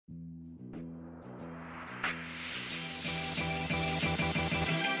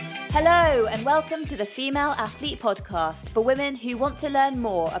Hello and welcome to the Female Athlete Podcast for women who want to learn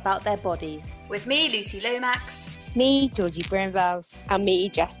more about their bodies. With me, Lucy Lomax. Me, Georgie Brimvels. And me,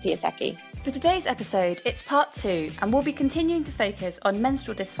 Jess Piasecki. For today's episode, it's part 2 and we'll be continuing to focus on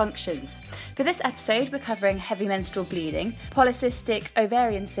menstrual dysfunctions. For this episode, we're covering heavy menstrual bleeding, polycystic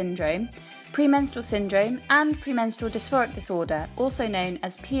ovarian syndrome, premenstrual syndrome and premenstrual dysphoric disorder, also known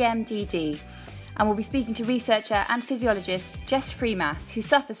as PMDD. And we'll be speaking to researcher and physiologist Jess Freemass, who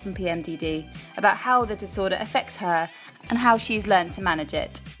suffers from PMDD, about how the disorder affects her and how she's learned to manage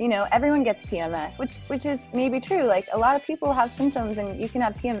it. You know, everyone gets PMS, which is maybe true. Like, a lot of people have symptoms, and you can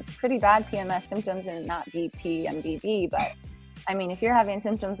have pretty bad PMS symptoms and not be PMDD. But I mean, if you're having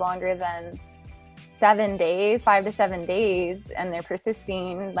symptoms longer than 7 days, 5 to 7 days, and they're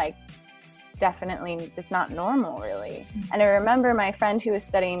persisting, like, it's definitely just not normal, really. And I remember my friend who was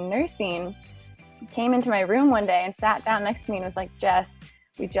studying nursing came into my room one day and sat down next to me and was like, Jess,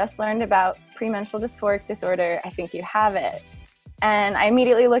 we just learned about premenstrual dysphoric disorder. I think you have it. And I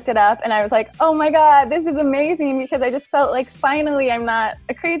immediately looked it up and I was like, oh my God, this is amazing, because I just felt like finally I'm not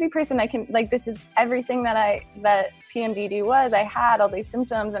a crazy person. I can, like, this is everything that PMDD was. I had all these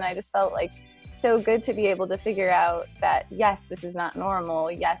symptoms and I just felt like so good to be able to figure out that, yes, this is not normal.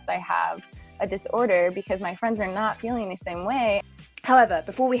 Yes, I have a disorder, because my friends are not feeling the same way. However,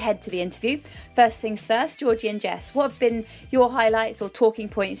 before we head to the interview, first things first, Georgie and Jess, what have been your highlights or talking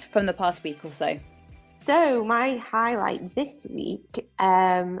points from the past week or so? So my highlight this week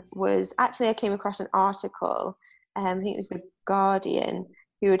was actually, I came across an article, I think it was The Guardian,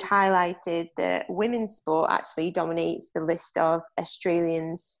 who had highlighted that women's sport actually dominates the list of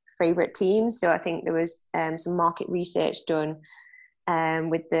Australians' favourite teams. So I think there was some market research done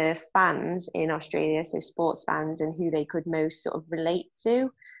with the fans in Australia, so sports fans, and who they could most sort of relate to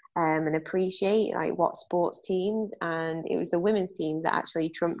and appreciate, like what sports teams. And it was the women's teams that actually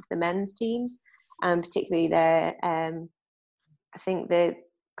trumped the men's teams, and particularly their, I think the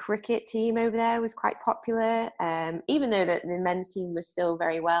cricket team over there was quite popular, even though the men's team was still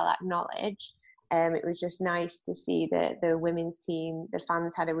very well acknowledged. It was just nice to see that the women's team, the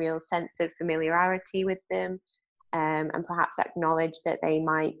fans had a real sense of familiarity with them. And perhaps acknowledge that they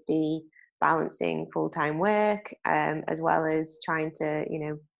might be balancing full-time work as well as trying to,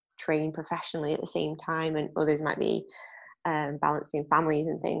 train professionally at the same time, and others might be balancing families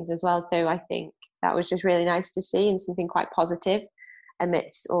and things as well. So I think that was just really nice to see, and something quite positive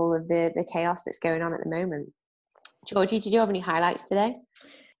amidst all of the chaos that's going on at the moment. Georgie, did you have any highlights today?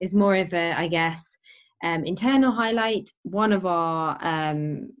 It's more of a, I guess, internal highlight. One of our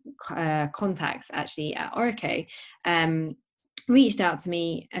contacts actually at Orico reached out to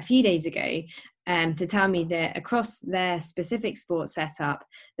me a few days ago to tell me that across their specific sports setup,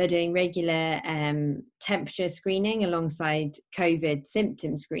 they're doing regular temperature screening alongside COVID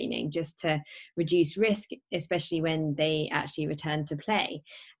symptom screening, just to reduce risk, especially when they actually return to play.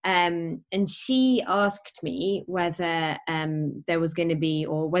 And she asked me whether there was going to be,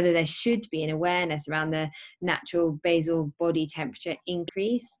 or whether there should be, an awareness around the natural basal body temperature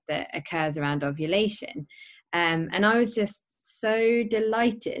increase that occurs around ovulation. And I was just so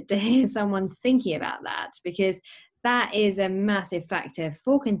delighted to hear someone thinking about that, because that is a massive factor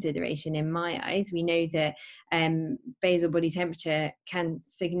for consideration in my eyes. We know that basal body temperature can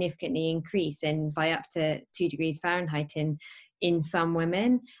significantly increase, and by up to 2 degrees Fahrenheit in some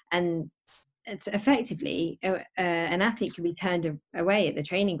women, and it's effectively an athlete can be turned away at the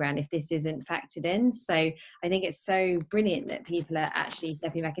training ground if this isn't factored in. So I think it's so brilliant that people are actually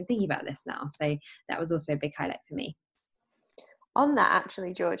stepping back and thinking about this now. So that was also a big highlight for me. On that,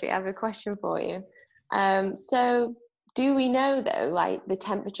 actually, Georgie, I have a question for you. So do we know, though, like the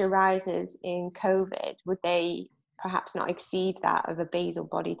temperature rises in COVID, would they perhaps not exceed that of a basal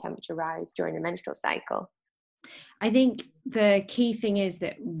body temperature rise during the menstrual cycle? I think the key thing is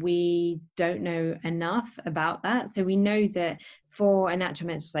that we don't know enough about that. So we know that for a natural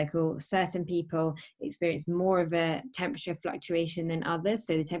menstrual cycle, certain people experience more of a temperature fluctuation than others.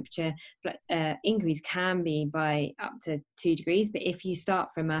 So the temperature increase can be by up to 2 degrees. But if you start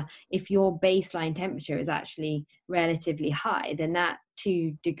if your baseline temperature is actually relatively high, then that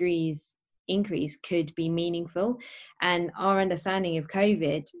 2 degrees increase could be meaningful. And our understanding of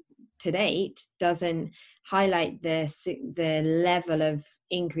COVID to date doesn't highlight the level of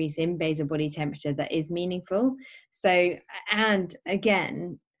increase in basal body temperature that is meaningful. So, and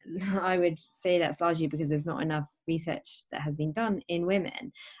again, I would say that's largely because there's not enough research that has been done in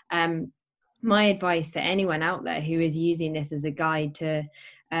women. My advice for anyone out there who is using this as a guide to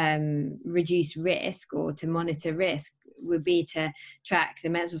reduce risk or to monitor risk would be to track the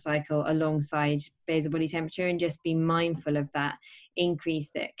menstrual cycle alongside basal body temperature and just be mindful of that increase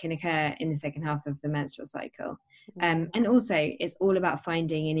that can occur in the second half of the menstrual cycle. And also it's all about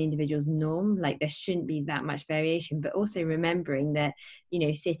finding an individual's norm. Like there shouldn't be that much variation, but also remembering that,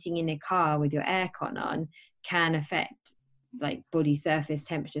 sitting in a car with your aircon on can affect like body surface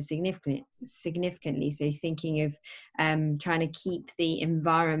temperature significantly. So thinking of trying to keep the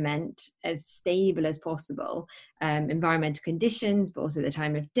environment as stable as possible, environmental conditions, but also the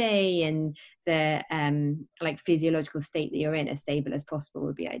time of day and the like physiological state that you're in as stable as possible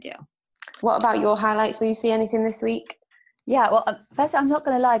would be ideal. What about your highlights, Lucy? Anything this week? Yeah, well, first, I'm not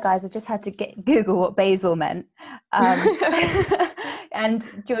going to lie, guys. I just had to Google what basal meant. And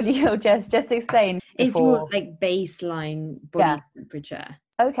Georgie, you'll just explain. It's more like baseline body temperature.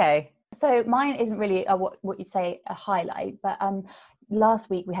 Okay. So mine isn't really what you'd say a highlight, but last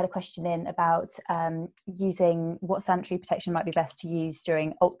week we had a question in about using what sanitary protection might be best to use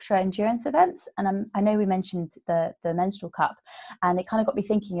during ultra endurance events, and I know we mentioned the menstrual cup, and it kind of got me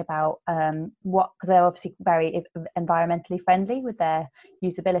thinking about because they're obviously very environmentally friendly with their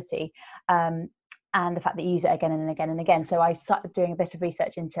usability. And the fact that you use it again and again and again. So I started doing a bit of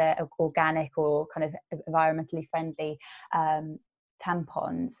research into organic or kind of environmentally friendly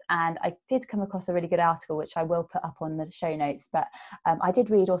tampons, and I did come across a really good article which I will put up on the show notes, but I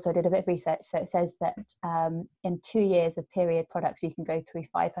did a bit of research. So it says that in 2 years of period products you can go through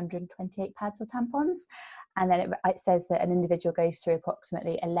 528 pads or tampons, and then it says that an individual goes through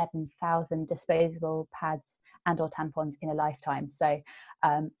approximately 11,000 disposable pads and or tampons in a lifetime. So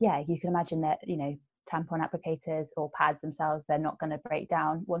you can imagine that tampon applicators or pads themselves, they're not going to break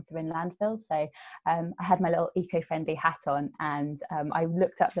down once they're in landfill. So I had my little eco-friendly hat on, and I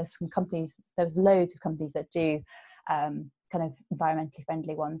looked up, there's loads of companies that do kind of environmentally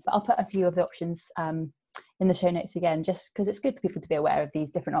friendly ones. I'll put a few of the options in the show notes again, just because it's good for people to be aware of these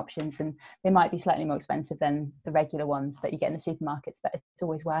different options, and they might be slightly more expensive than the regular ones that you get in the supermarkets, but it's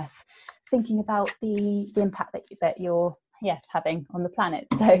always worth thinking about the impact that you're having on the planet.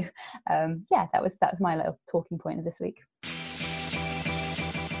 So that was my little talking point of this week.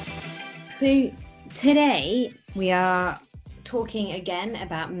 So today we are talking again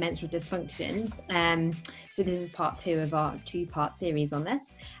about menstrual dysfunctions. So this is part 2 of our 2-part series on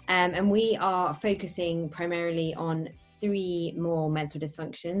this, and we are focusing primarily on 3 more menstrual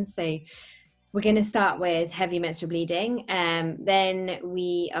dysfunctions. So we're going to start with heavy menstrual bleeding, then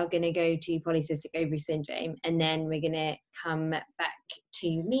we are going to go to polycystic ovary syndrome, and then we're going to come back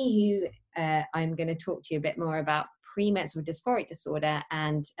to me, who I'm going to talk to you a bit more about premenstrual dysphoric disorder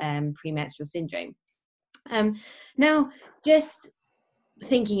and premenstrual syndrome. Now, just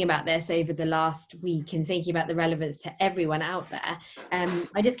thinking about this over the last week and thinking about the relevance to everyone out there,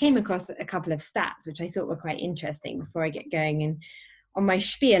 I just came across a couple of stats which I thought were quite interesting before I get going and on my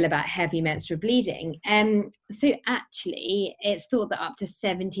spiel about heavy menstrual bleeding. So actually, it's thought that up to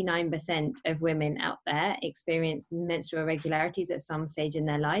 79% of women out there experience menstrual irregularities at some stage in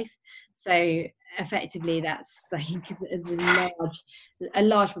their life. So effectively, that's like a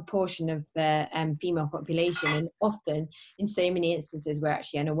large proportion of the female population, and often in so many instances we're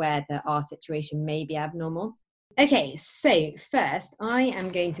actually unaware that our situation may be abnormal. Okay, so first I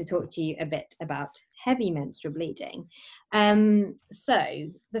am going to talk to you a bit about heavy menstrual bleeding.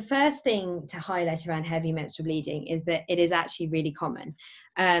 So the first thing to highlight around heavy menstrual bleeding is that it is actually really common.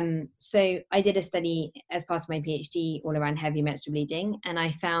 So I did a study as part of my PhD all around heavy menstrual bleeding, and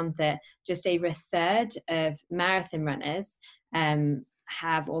I found that just over a third of marathon runners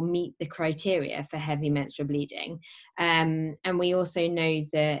have or meet the criteria for heavy menstrual bleeding. And we also know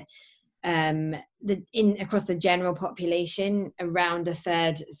that across the general population, around a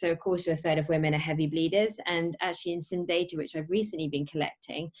third, so a quarter to a third of women are heavy bleeders. And actually in some data which I've recently been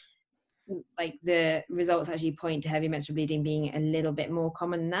collecting, like the results actually point to heavy menstrual bleeding being a little bit more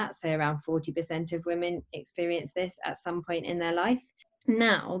common than that. So around 40% of women experience this at some point in their life.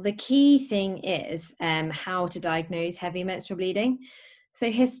 Now, the key thing is how to diagnose heavy menstrual bleeding. So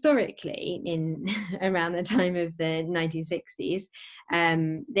historically, in around the time of the 1960s,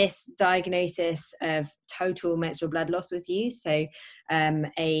 this diagnosis of total menstrual blood loss was used. So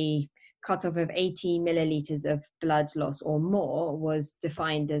a cutoff of 80 millilitres of blood loss or more was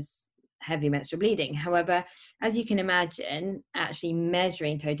defined as heavy menstrual bleeding. However, as you can imagine, actually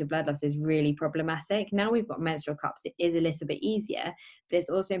measuring total blood loss is really problematic. Now we've got menstrual cups, it is a little bit easier, but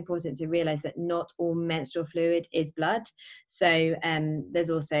it's also important to realize that not all menstrual fluid is blood. So there's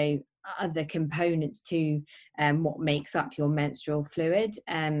also other components to what makes up your menstrual fluid.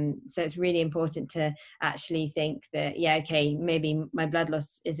 So it's really important to actually think that, maybe my blood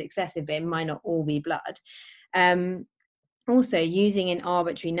loss is excessive, but it might not all be blood. also using an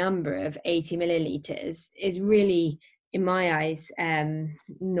arbitrary number of 80 milliliters is really, in my eyes,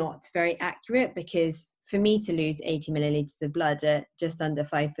 not very accurate, because for me to lose 80 milliliters of blood at just under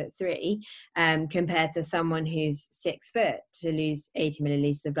 5'3", compared to someone who's 6 foot to lose 80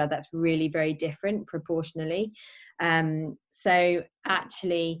 milliliters of blood, that's really very different proportionally. So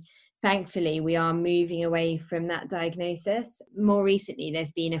actually, thankfully, we are moving away from that diagnosis. More recently,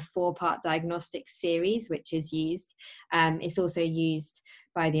 there's been a 4-part diagnostic series which is used. It's also used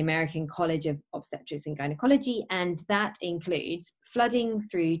by the American College of Obstetrics and Gynecology, and that includes flooding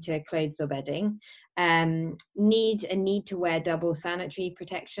through to clothes or bedding, need to wear double sanitary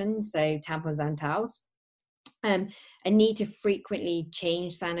protection, so tampons and towels, a need to frequently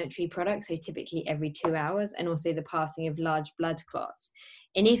change sanitary products, so typically every 2 hours, and also the passing of large blood clots.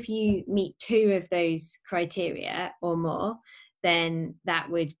 And if you meet 2 of those criteria or more, then that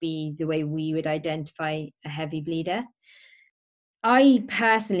would be the way we would identify a heavy bleeder. I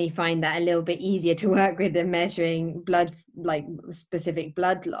personally find that a little bit easier to work with than measuring blood, like specific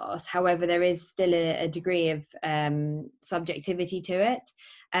blood loss. However, there is still a degree of subjectivity to it.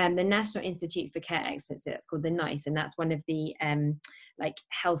 The National Institute for Care Excellence, so that's called the NICE, and that's one of the like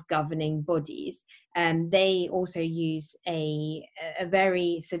health governing bodies. They also use a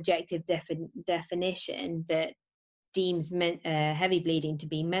very subjective definition that deems heavy bleeding to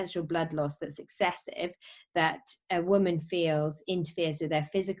be menstrual blood loss that's excessive, that a woman feels interferes with their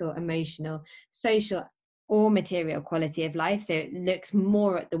physical, emotional, social, or material quality of life. So it looks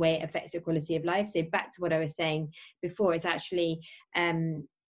more at the way it affects your quality of life. So back to what I was saying before, it's actually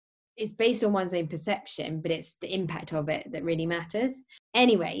it's based on one's own perception, but it's the impact of it that really matters.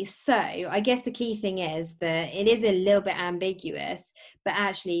 Anyway, so I guess the key thing is that it is a little bit ambiguous, but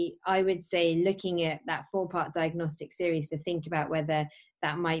actually I would say looking at that 4-part diagnostic series to think about whether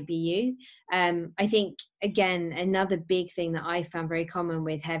that might be you. I think, again, another big thing that I found very common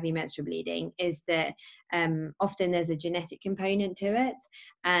with heavy menstrual bleeding is that often there's a genetic component to it.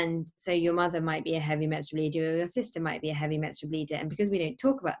 And so your mother might be a heavy menstrual bleeder, or your sister might be a heavy menstrual bleeder. And because we don't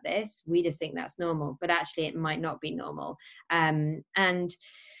talk about this, we just think that's normal, but actually it might not be normal. And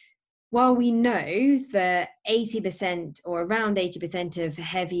while we know that 80% or around 80% of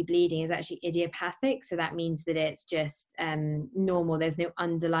heavy bleeding is actually idiopathic, so that means that it's just normal, there's no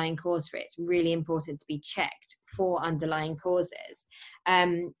underlying cause for it, it's really important to be checked for underlying causes.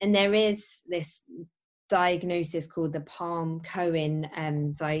 And there is this diagnosis called the Palm-Cohen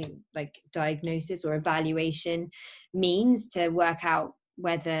diagnosis or evaluation means to work out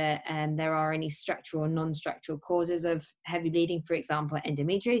whether there are any structural or non-structural causes of heavy bleeding, for example,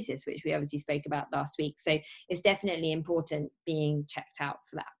 endometriosis, which we obviously spoke about last week. So it's definitely important being checked out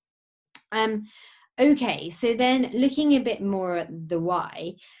for that. Okay, so then looking a bit more at the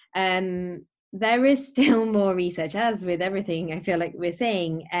why, there is still more research, as with everything I feel like we're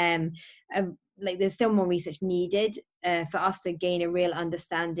saying, like there's still more research needed for us to gain a real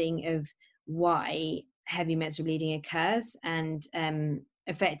understanding of why heavy menstrual bleeding occurs, and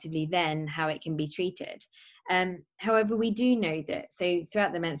effectively then how it can be treated. However, we do know that, so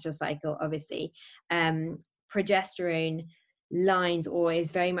throughout the menstrual cycle, obviously, progesterone lines or is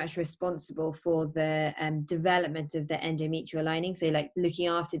very much responsible for the development of the endometrial lining. So like looking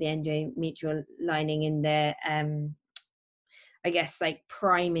after the endometrial lining in the I guess like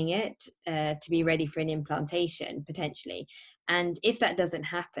priming it to be ready for an implantation potentially. And if that doesn't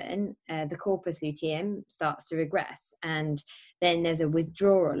happen, the corpus luteum starts to regress, and then there's a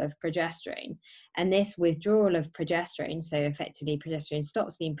withdrawal of progesterone. And this withdrawal of progesterone, so effectively progesterone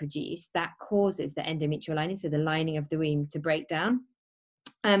stops being produced, that causes the endometrial lining, so the lining of the womb, to break down.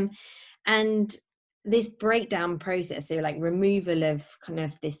 And this breakdown process, so like removal of kind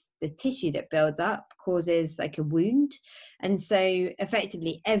of the tissue that builds up, causes like a wound. And so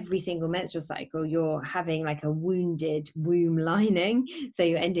effectively every single menstrual cycle you're having like a wounded womb lining, so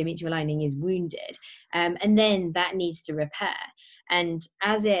your endometrial lining is wounded, and then that needs to repair. And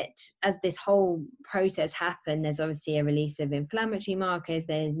as this whole process happens, there's obviously a release of inflammatory markers.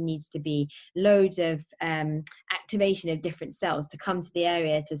 There needs to be loads of activation of different cells to come to the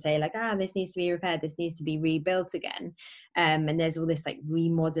area to say like, this needs to be repaired, this needs to be rebuilt again. And there's all this like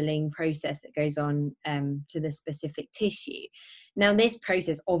remodeling process that goes on to the specific tissue. Now, this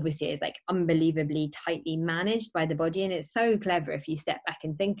process obviously is like unbelievably tightly managed by the body, and it's so clever if you step back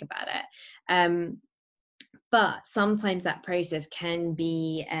and think about it. But sometimes that process can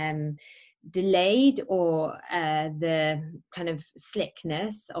be delayed, or the kind of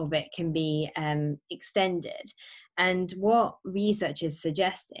slickness of it can be extended. And what research is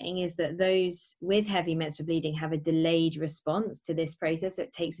suggesting is that those with heavy menstrual bleeding have a delayed response to this process. So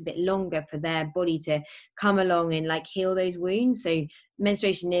it takes a bit longer for their body to come along and like heal those wounds. So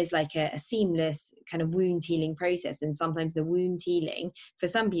menstruation is like a seamless kind of wound healing process, and sometimes the wound healing for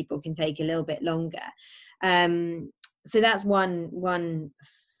some people can take a little bit longer. So that's one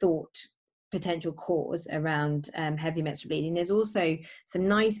thought potential cause around heavy menstrual bleeding. There's also some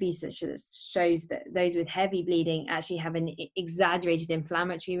nice research that shows that those with heavy bleeding actually have an exaggerated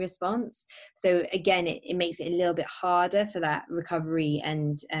inflammatory response. So again, it makes it a little bit harder for that recovery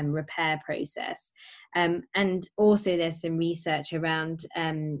and repair process. And also there's some research around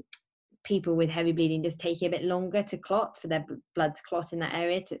people with heavy bleeding just taking a bit longer to clot, for their blood to clot in that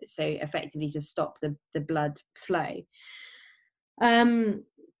area, so effectively to stop the blood flow.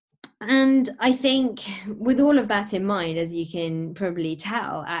 And I think with all of that in mind, as you can probably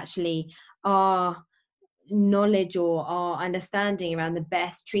tell, actually our knowledge or our understanding around the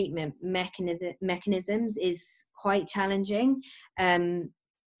best treatment mechanisms is quite challenging.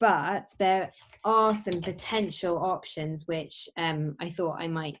 But there are some potential options which I thought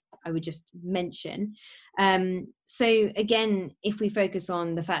I would just mention. So again, if we focus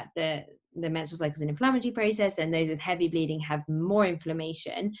on the fact that the menstrual cycle is an inflammatory process and those with heavy bleeding have more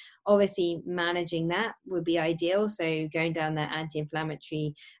inflammation, obviously managing that would be ideal. So going down that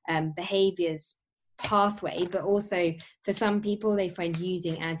anti-inflammatory behaviors pathway, but also for some people they find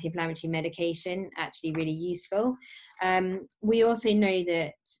using anti-inflammatory medication actually really useful. We also know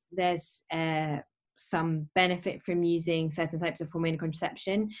that there's some benefit from using certain types of hormonal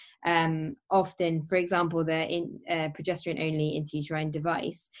contraception. Often, for example, the progesterone only intrauterine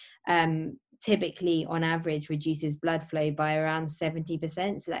device typically on average reduces blood flow by around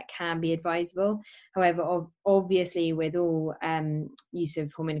 70%, so that can be advisable. However, obviously with all use of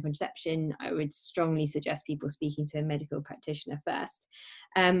hormonal contraception, I would strongly suggest people speaking to a medical practitioner first.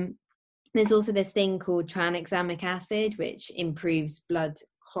 There's also this thing called tranexamic acid, which improves blood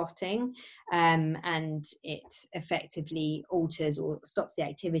clotting, and it effectively alters or stops the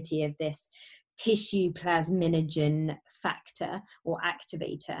activity of this tissue plasminogen factor or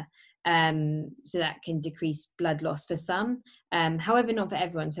activator. So that can decrease blood loss for some, however not for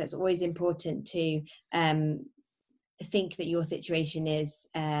everyone. So it's always important to think that your situation is,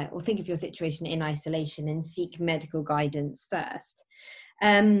 or think of your situation in isolation and seek medical guidance first.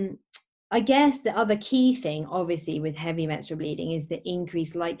 I guess the other key thing, obviously, with heavy menstrual bleeding is the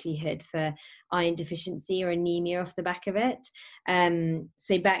increased likelihood for iron deficiency or anemia off the back of it.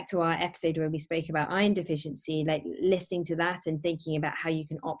 So back to our episode where we spoke about iron deficiency, like listening to that and thinking about how you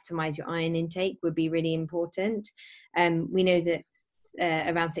can optimize your iron intake would be really important. We know that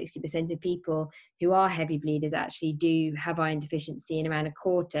around 60% of people who are heavy bleeders actually do have iron deficiency, and around a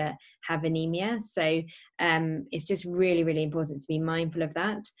quarter have anemia. So it's just really, really important to be mindful of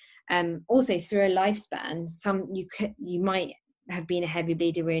that. Also through a lifespan, you might have been a heavy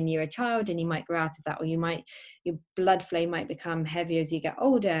bleeder when you're a child and you might grow out of that, or your blood flow might become heavier as you get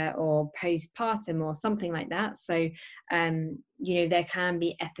older or postpartum or something like that. So there can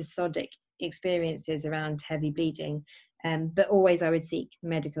be episodic experiences around heavy bleeding, but always I would seek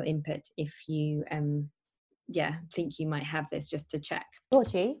medical input if you think you might have this, just to check.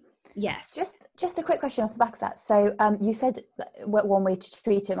 Georgie? Yes. Just a quick question off the back of that. So you said one way to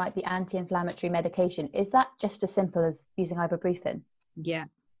treat it might be anti-inflammatory medication. Is that just as simple as using ibuprofen? Yeah.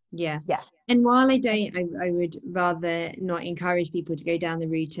 And while I would rather not encourage people to go down the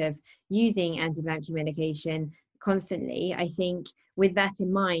route of using anti-inflammatory medication constantly, I think with that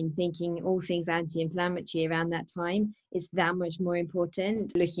in mind, thinking all things anti-inflammatory around that time is that much more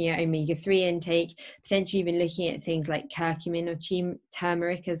important. Looking at omega-3 intake, potentially even looking at things like curcumin or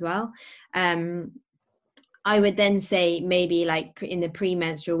turmeric as well. I would then say maybe like in the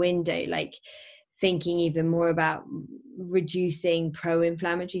premenstrual window, like thinking even more about reducing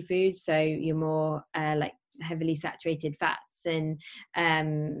pro-inflammatory foods, so you're more like heavily saturated fats and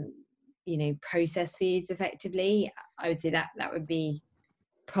processed foods effectively. I would say that would be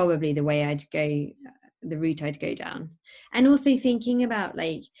probably the route I'd go down. And also thinking about,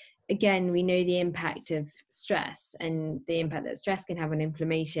 like, again, we know the impact of stress and the impact that stress can have on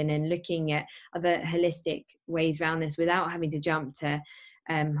inflammation, and looking at other holistic ways around this without having to jump to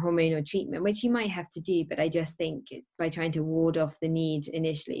hormonal treatment, which you might have to do, but I just think by trying to ward off the need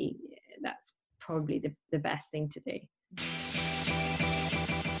initially, that's probably the best thing to do.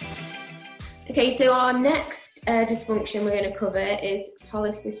 Okay, so our next dysfunction we're going to cover is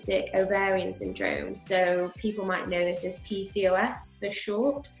polycystic ovarian syndrome. So people might know this as PCOS for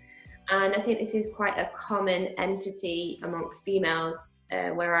short. And I think this is quite a common entity amongst females,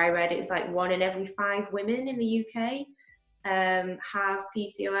 where I read it was like 1 in every 5 women in the UK have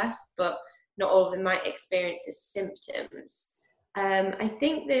PCOS, but not all of them might experience the symptoms. I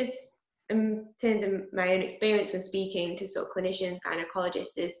think there's, in terms of my own experience when speaking to sort of clinicians,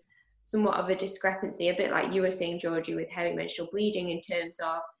 gynecologists, is somewhat of a discrepancy, a bit like you were saying, Georgie, with heavy menstrual bleeding in terms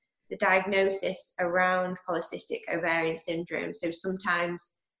of the diagnosis around polycystic ovarian syndrome. So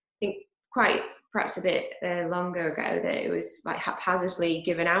sometimes, I think quite perhaps a bit longer ago, that it was like haphazardly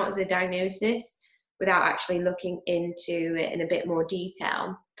given out as a diagnosis without actually looking into it in a bit more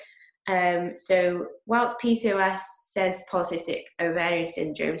detail. So whilst PCOS says polycystic ovarian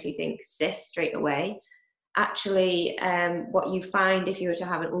syndrome, so you think cyst straight away, actually what you find if you were to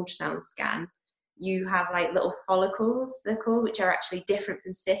have an ultrasound scan, you have like little follicles, they're called, which are actually different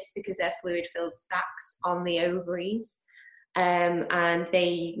from cysts because they're fluid-filled sacs on the ovaries, and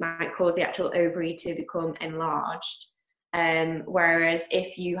they might cause the actual ovary to become enlarged. Whereas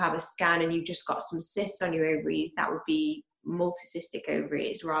if you have a scan and you've just got some cysts on your ovaries, that would be multicystic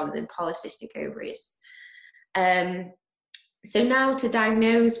ovaries rather than polycystic ovaries. So now to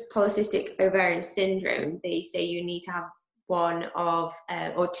diagnose polycystic ovarian syndrome, they say you need to have one of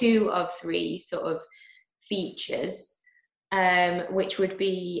or 2 of 3 sort of features, which would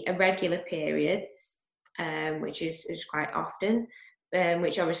be irregular periods, which is quite often,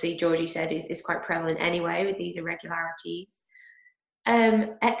 which obviously Georgie said is quite prevalent anyway with these irregularities.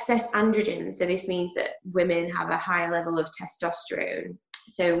 Excess androgen, so this means that women have a higher level of testosterone.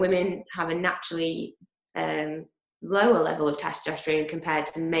 So women have a naturally lower level of testosterone compared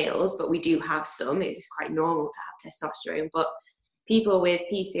to males, but we do have some. It's quite normal to have testosterone, but people with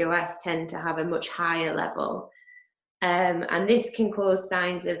PCOS tend to have a much higher level. And this can cause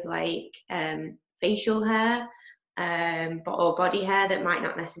signs of like facial hair or body hair that might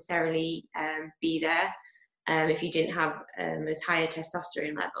not necessarily be there if you didn't have as higher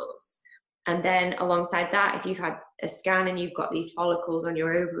testosterone levels. And then alongside that, if you've had a scan and you've got these follicles on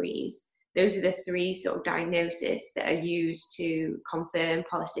your ovaries, those are the 3 sort of diagnoses that are used to confirm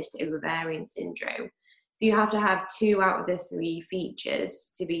polycystic ovarian syndrome. So you have to have 2 out of the 3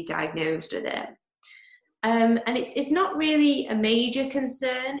 features to be diagnosed with it. And it's not really a major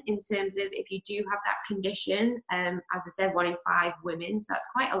concern in terms of if you do have that condition. As I said, 1 in 5 women, so that's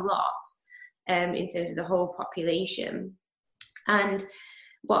quite a lot in terms of the whole population. And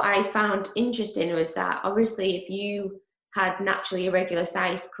what I found interesting was that obviously if you had naturally irregular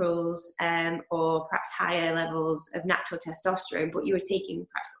cycles or perhaps higher levels of natural testosterone, but you were taking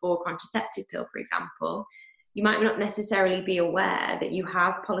perhaps oral contraceptive pill, for example, you might not necessarily be aware that you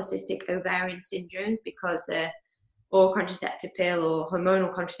have polycystic ovarian syndrome because the oral contraceptive pill or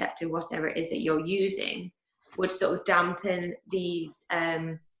hormonal contraceptive, whatever it is that you're using, would sort of dampen these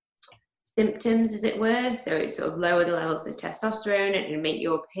symptoms, as it were. So it sort of lower the levels of testosterone and make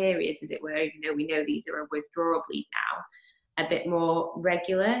your periods, as it were, even though we know these are a withdrawal bleed now, a bit more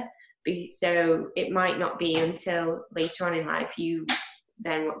regular. So it might not be until later on in life you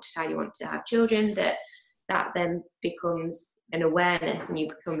then decide you want to have children that then becomes an awareness and you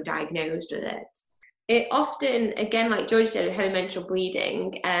become diagnosed with it. It often, again, like Georgie said, heavy menstrual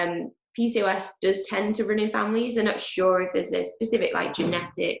bleeding, PCOS does tend to run in families. They're not sure if there's a specific like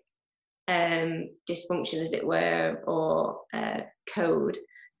genetic dysfunction, as it were, or code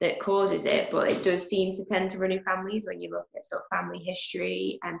that causes it, but it does seem to tend to run in families when you look at sort of family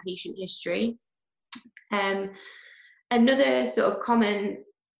history and patient history. Another sort of common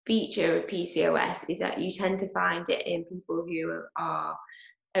feature of PCOS is that you tend to find it in people who are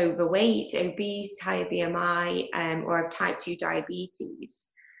overweight, obese, higher BMI, or have type 2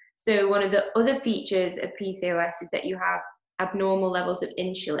 diabetes. So one of the other features of PCOS is that you have abnormal levels of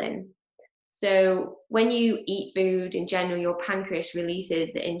insulin. So when you eat food in general, your pancreas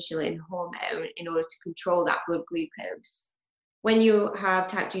releases the insulin hormone in order to control that blood glucose. When you have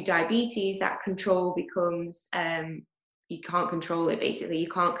type 2 diabetes, that control becomes, you can't control it basically. You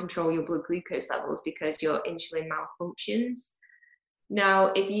can't control your blood glucose levels because your insulin malfunctions.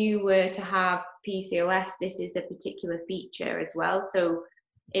 Now, if you were to have PCOS, this is a particular feature as well. So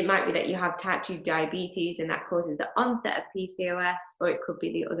it might be that you have type 2 diabetes and that causes the onset of PCOS, or it could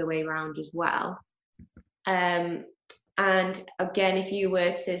be the other way around as well. And again, if you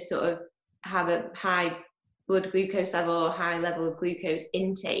were to sort of have a high blood glucose level or high level of glucose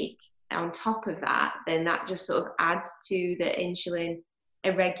intake on top of that, then that just sort of adds to the insulin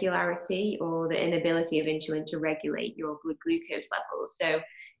irregularity or the inability of insulin to regulate your blood glucose levels. So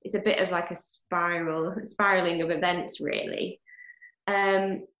it's a bit of like a spiraling of events, really.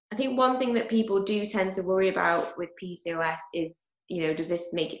 I think one thing that people do tend to worry about with PCOS is does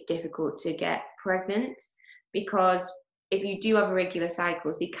this make it difficult to get pregnant? Because if you do have irregular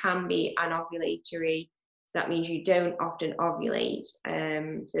cycles, they can be anovulatory. So that means you don't often ovulate.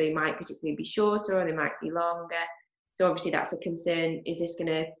 So they might particularly be shorter or they might be longer. So obviously that's a concern. Is this going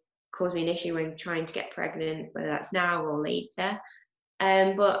to cause me an issue when trying to get pregnant, whether that's now or later?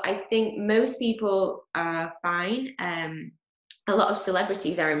 But I think most people are fine. A lot of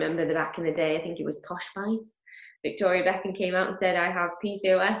celebrities, I remember back in the day, I think it was Posh Spice, Victoria Beckham came out and said, I have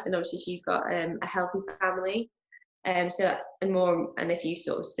PCOS, and obviously she's got a healthy family. And if you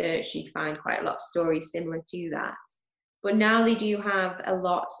sort of search, you'd find quite a lot of stories similar to that. But now they do have a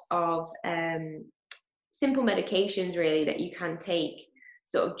lot of simple medications really that you can take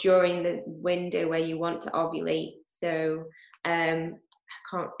sort of during the window where you want to ovulate. So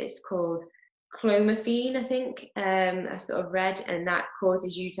it's called clomiphene, I think, I sort of read, and that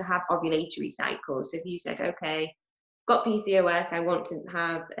causes you to have ovulatory cycles. So if you said, okay, got PCOS, I want to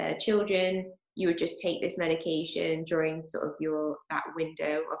have children, you would just take this medication during sort of that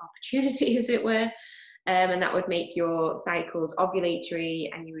window of opportunity, as it were, and that would make your cycles ovulatory,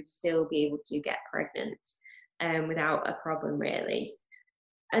 and you would still be able to get pregnant without a problem, really.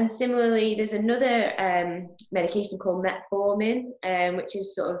 And similarly, there's another medication called metformin, which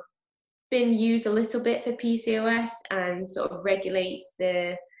is sort of been used a little bit for PCOS and sort of regulates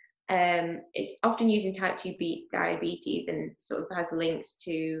it's often used in type 2 diabetes and sort of has links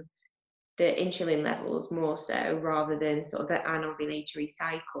to the insulin levels more so, rather than sort of the anovulatory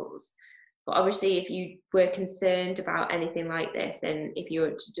cycles. But obviously, if you were concerned about anything like this, then if you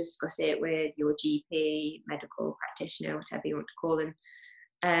were to discuss it with your GP, medical practitioner, whatever you want to call them,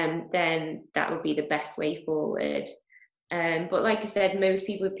 then that would be the best way forward. But like I said, most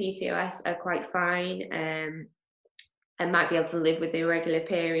people with PCOS are quite fine and might be able to live with irregular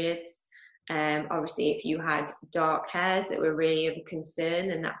periods. Obviously, if you had dark hairs that were really of a concern,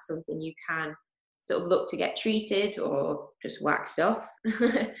 then that's something you can sort of look to get treated or just waxed off.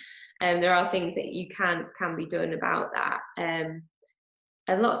 There are things that you can be done about that.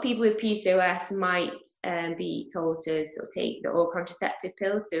 A lot of people with PCOS might be told to sort of take the oral contraceptive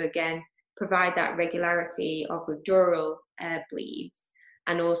pill to, again, provide that regularity of withdrawal bleeds,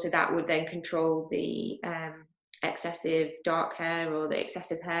 and also that would then control the excessive dark hair or the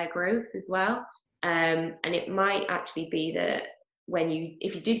excessive hair growth as well. And it might actually be that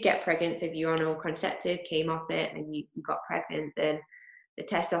if you did get pregnant, so if you're on oral contraceptive, came off it, and you got pregnant, then the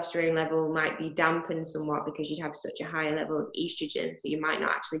testosterone level might be dampened somewhat because you'd have such a high level of estrogen, so you might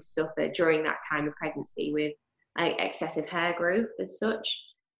not actually suffer during that time of pregnancy with excessive hair growth as such.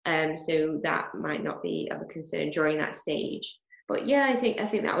 So that might not be of a concern during that stage. But yeah, I think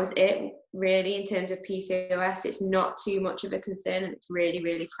that was it really in terms of PCOS. It's not too much of a concern, and it's really,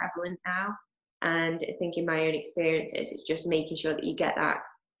 really prevalent now. And I think in my own experiences, it's just making sure that you get that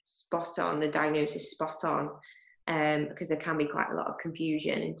spot on, the diagnosis spot on, because there can be quite a lot of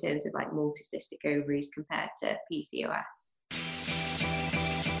confusion in terms of like multicystic ovaries compared to PCOS.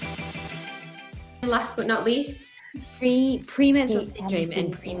 And last but not least, premenstrual syndrome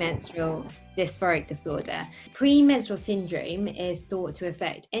and premenstrual dysphoric disorder. Premenstrual syndrome is thought to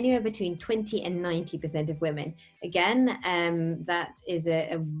affect anywhere between 20 and 90% of women. Again, that is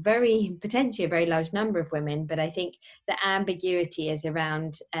potentially a very large number of women, but I think the ambiguity is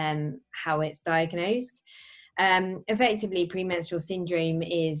around how it's diagnosed. Effectively, premenstrual syndrome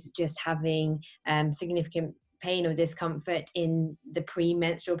is just having significant pain or discomfort in the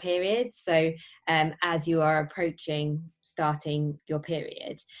premenstrual period. So as you are starting your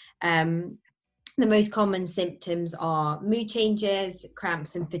period, the most common symptoms are mood changes,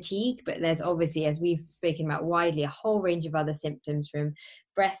 cramps and fatigue, but there's obviously, as we've spoken about widely, a whole range of other symptoms, from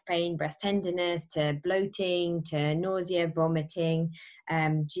breast pain, breast tenderness, to bloating, to nausea, vomiting,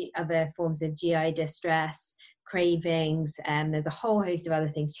 other forms of GI distress, cravings, there's a whole host of other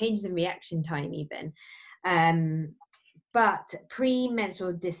things, changes in reaction time even. But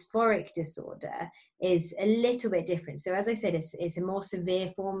premenstrual dysphoric disorder is a little bit different. So as I said, it's a more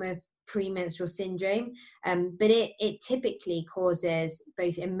severe form of premenstrual syndrome, but it typically causes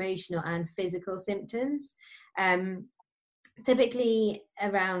both emotional and physical symptoms. Typically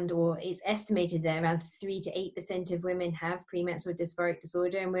it's estimated that around 3 to 8% of women have premenstrual dysphoric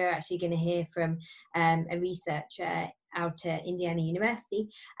disorder, and we're actually going to hear from a researcher out at Indiana University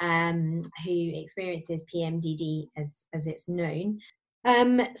who experiences PMDD as it's known.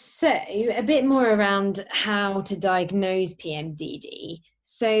 So a bit more around how to diagnose PMDD.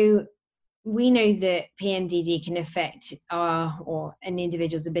 So we know that PMDD can affect an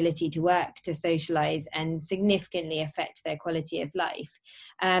individual's ability to work, to socialize, and significantly affect their quality of life.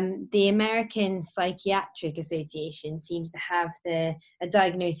 The American Psychiatric Association seems to have a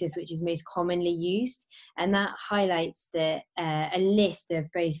diagnosis which is most commonly used, and that highlights a list of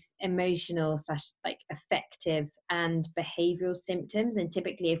both emotional / affective and behavioral symptoms. And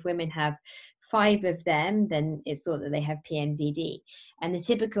typically, if women have 5 of them, then it's thought that they have PMDD. And the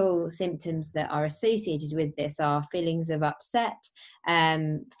typical symptoms that are associated with this are feelings of upset,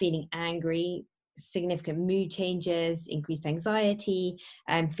 feeling angry, significant mood changes, increased anxiety,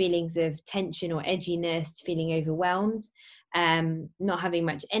 feelings of tension or edginess, feeling overwhelmed, not having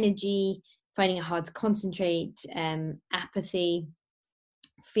much energy, finding it hard to concentrate, apathy,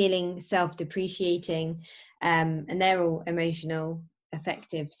 feeling self-depreciating, and they're all emotional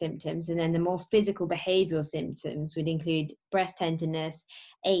affective symptoms. And then the more physical behavioral symptoms would include breast tenderness,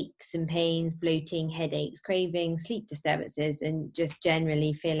 aches and pains, bloating, headaches, cravings, sleep disturbances, and just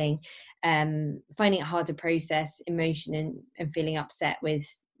generally finding it hard to process emotion and feeling upset with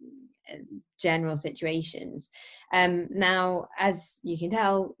general situations. Now, as you can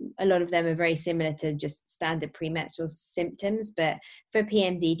tell, a lot of them are very similar to just standard premenstrual symptoms, but for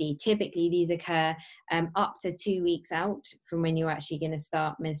PMDD, typically these occur up to 2 weeks out from when you're actually going to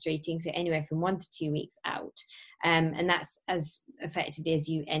start menstruating, so anywhere from 1 to 2 weeks out, and that's as effectively as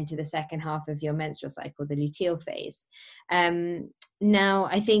you enter the second half of your menstrual cycle, the luteal phase. Now,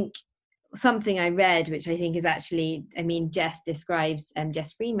 I think something I read, which I think is actually, Jess describes,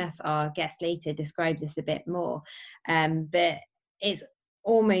 Jess Freemas, our guest later, describes this a bit more, but it's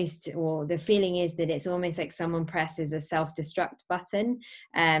almost, or the feeling is that it's almost like someone presses a self-destruct button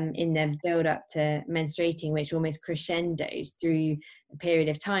in the build up to menstruating, which almost crescendos through a period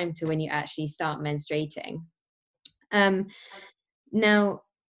of time to when you actually start menstruating. Now,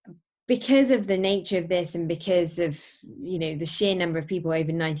 because of the nature of this, and because of the sheer number of people,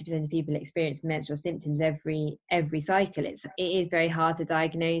 over 90% of people experience menstrual symptoms every cycle, it is very hard to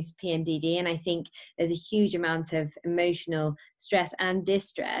diagnose PMDD. And I think there's a huge amount of emotional stress and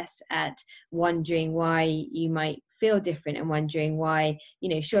distress at wondering why you might feel different, and wondering why,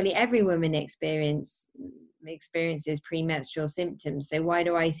 surely every woman experiences premenstrual symptoms, so why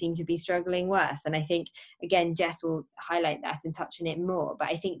do I seem to be struggling worse? And I think, again, Jess will highlight that and touch on it more, but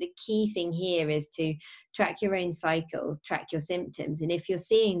I think the key thing here is to track your own cycle, track your symptoms, and if you're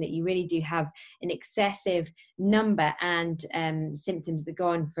seeing that you really do have an excessive number and symptoms that go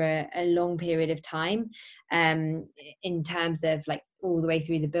on for a long period of time, in terms of like all the way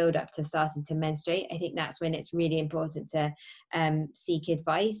through the build up to starting to menstruate, I think that's when it's really important to seek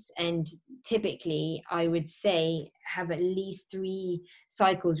advice. And typically, I would say, have at least 3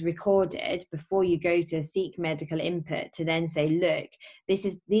 cycles recorded before you go to seek medical input, to then say, look, these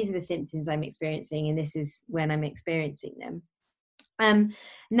are the symptoms I'm experiencing, and this is when I'm experiencing them.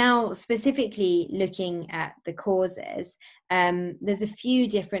 Now, specifically looking at the causes, there's a few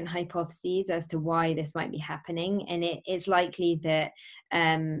different hypotheses as to why this might be happening, and it is likely that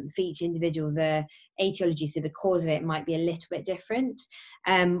for each individual, the etiology, so the cause of it, might be a little bit different.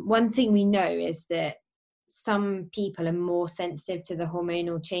 One thing we know is that some people are more sensitive to the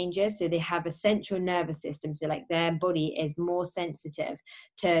hormonal changes, so they have a central nervous system, so like their body is more sensitive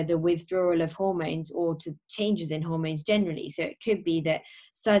to the withdrawal of hormones or to changes in hormones generally. So it could be that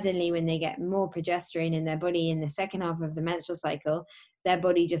suddenly, when they get more progesterone in their body in the second half of the menstrual cycle, their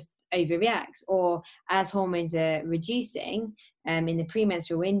body just overreacts, or as hormones are reducing in the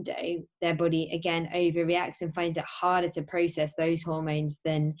premenstrual window, their body again overreacts and finds it harder to process those hormones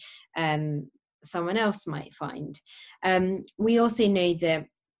than someone else might find. We also know that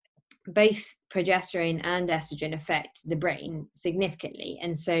both progesterone and estrogen affect the brain significantly,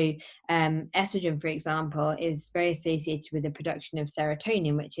 and so estrogen, for example, is very associated with the production of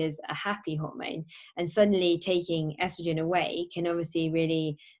serotonin, which is a happy hormone, and suddenly taking estrogen away can obviously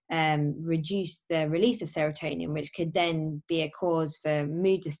really reduce the release of serotonin, which could then be a cause for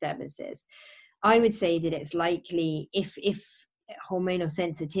mood disturbances. I would say that it's likely, if hormonal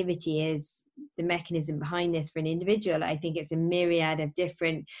sensitivity is the mechanism behind this for an individual, I think it's a myriad of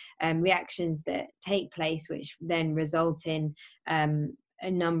different reactions that take place, which then result in a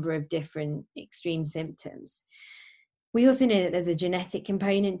number of different extreme symptoms. We also know that there's a genetic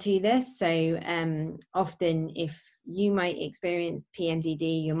component to this, so often if you might experience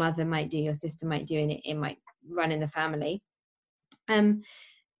PMDD, your mother might do, your sister might do, and it might run in the family.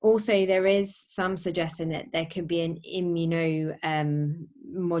 Also, there is some suggestion that there could be an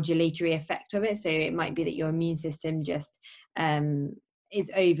immunomodulatory effect of it. So it might be that your immune system just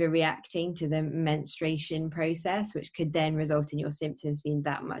is overreacting to the menstruation process, which could then result in your symptoms being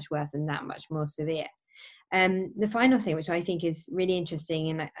that much worse and that much more severe. The final thing, which I think is really interesting,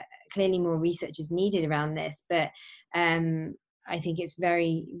 and clearly more research is needed around this, but I think it's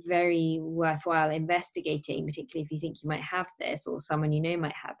very, very worthwhile investigating, particularly if you think you might have this or someone you know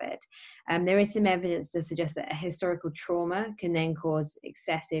might have it. There is some evidence to suggest that a historical trauma can then cause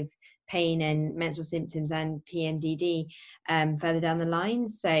excessive pain and menstrual symptoms and PMDD further down the line.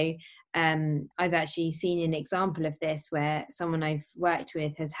 So I've actually seen an example of this where someone I've worked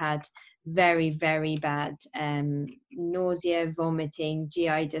with has had very, very bad nausea, vomiting,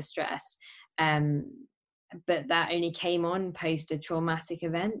 GI distress, but that only came on post a traumatic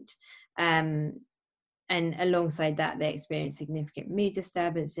event. And alongside that, they experienced significant mood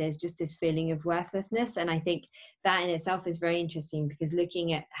disturbances, just this feeling of worthlessness. And I think that in itself is very interesting, because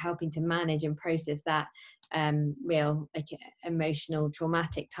looking at helping to manage and process that real emotional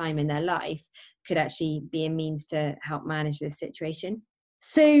traumatic time in their life could actually be a means to help manage this situation.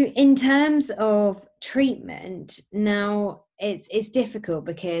 So in terms of treatment, now it's difficult,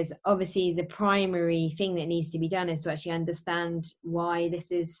 because obviously the primary thing that needs to be done is to actually understand why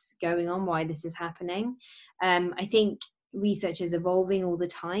this is going on, why this is happening. I think research is evolving all the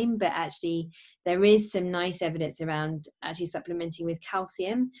time, but actually there is some nice evidence around actually supplementing with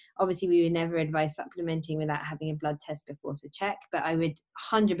calcium. Obviously we would never advise supplementing without having a blood test before to check, but I would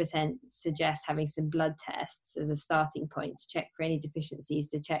 100% suggest having some blood tests as a starting point to check for any deficiencies,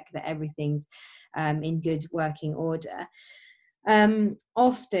 to check that everything's in good working order.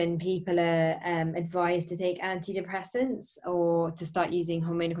 Often people are advised to take antidepressants or to start using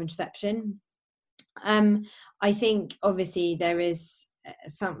hormonal contraception. I think obviously there is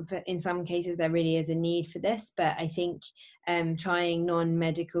in some cases there really is a need for this, but I think trying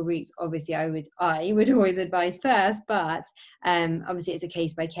non-medical routes, obviously I would always advise first, but obviously it's a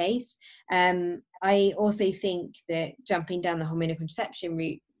case by case. I also think that jumping down the hormonal contraception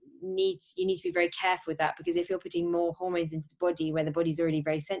route, you need to be very careful with that, because if you're putting more hormones into the body where the body's already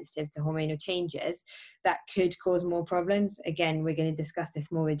very sensitive to hormonal changes, that could cause more problems. Again, we're going to discuss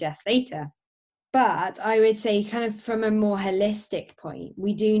this more with Jess later. But I would say, kind of from a more holistic point,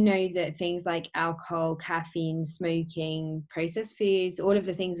 we do know that things like alcohol, caffeine, smoking, processed foods, all of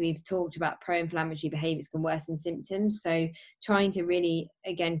the things we've talked about, pro-inflammatory behaviors, can worsen symptoms. So trying to really,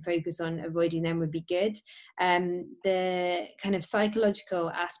 again, focus on avoiding them would be good. The kind of psychological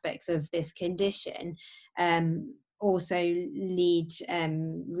aspects of this condition also lead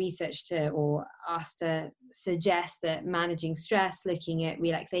research to, or us to suggest that managing stress, looking at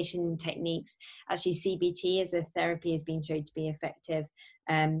relaxation techniques, actually CBT as a therapy has been shown to be effective.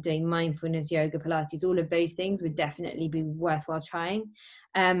 Doing mindfulness, yoga, Pilates, all of those things would definitely be worthwhile trying.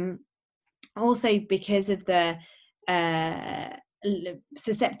 Also, because of the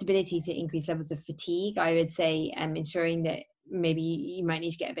susceptibility to increased levels of fatigue, I would say ensuring that maybe you might need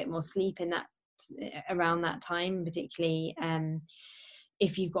to get a bit more sleep in that around that time, particularly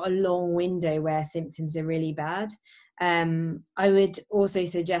if you've got a long window where symptoms are really bad. I would also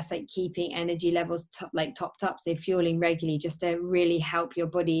suggest like keeping energy levels topped up, so fueling regularly, just to really help your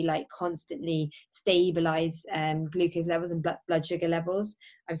body like constantly stabilize glucose levels and blood sugar levels.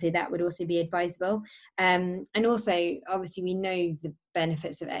 I would say that would also be advisable. And also, obviously, we know the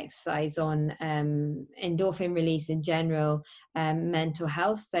benefits of exercise on endorphin release in general, mental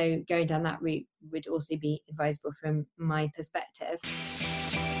health. So going down that route would also be advisable from my perspective.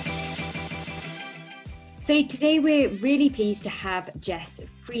 So today we're really pleased to have Jess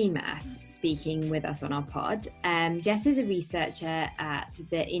Freemass speaking with us on our pod. Jess is a researcher at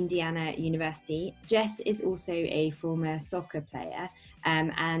the Indiana University. Jess is also a former soccer player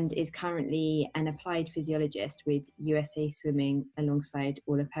and is currently an applied physiologist with USA Swimming alongside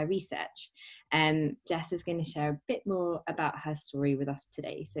all of her research. Jess is going to share a bit more about her story with us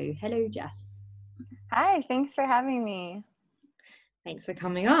today. So hello, Jess. Hi, thanks for having me. Thanks for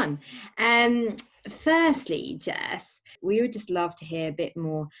coming on. Firstly, Jess, we would just love to hear a bit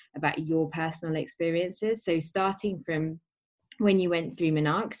more about your personal experiences. So starting from when you went through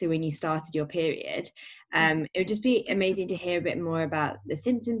menarche, so when you started your period, it would just be amazing to hear a bit more about the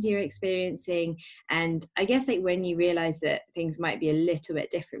symptoms you're experiencing, and I guess like when you realized that things might be a little bit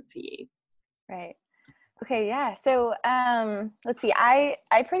different for you. Right. Okay, yeah. So let's see, I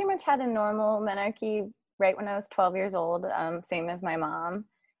pretty much had a normal menarche right when I was 12 years old, same as my mom.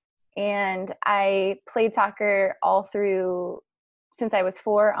 And I played soccer all through since I was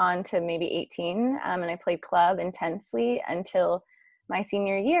 4 on to maybe 18. And I played club intensely until my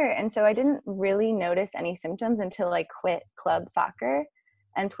senior year. And so I didn't really notice any symptoms until I quit club soccer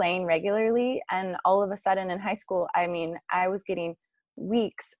and playing regularly. And all of a sudden in high school, I mean, I was getting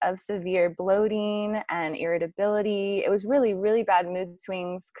weeks of severe bloating and irritability. It was really, really bad mood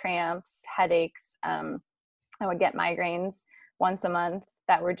swings, cramps, headaches. I would get migraines once a month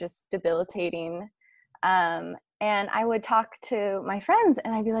that were just debilitating. And I would talk to my friends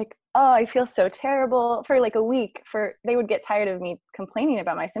and I'd be like, oh, I feel so terrible for like a week. They would get tired of me complaining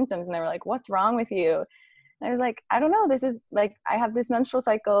about my symptoms and they were like, what's wrong with you? And I was like, I don't know. This is like, I have this menstrual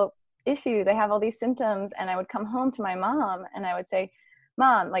cycle issues. I have all these symptoms. And I would come home to my mom and I would say,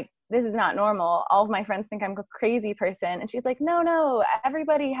 Mom, like, this is not normal. All of my friends think I'm a crazy person. And she's like, no,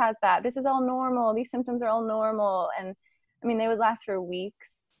 everybody has that. This is all normal. These symptoms are all normal. And I mean, they would last for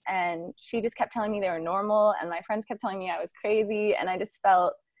weeks. And she just kept telling me they were normal. And my friends kept telling me I was crazy. And I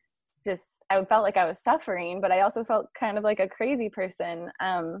felt like I was suffering, but I also felt kind of like a crazy person,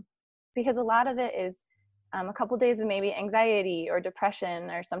 because a lot of it is a couple days of maybe anxiety or depression,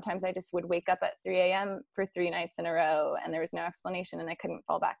 or sometimes I just would wake up at 3 a.m. for 3 nights in a row and there was no explanation and I couldn't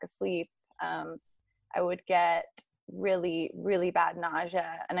fall back asleep. I would get really, really bad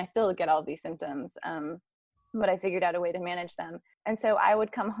nausea, and I still get all these symptoms, but I figured out a way to manage them. And so I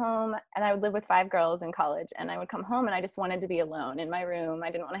would come home, and I would live with 5 girls in college, and I would come home and I just wanted to be alone in my room. I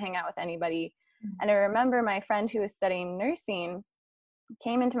didn't want to hang out with anybody. And I remember my friend who was studying nursing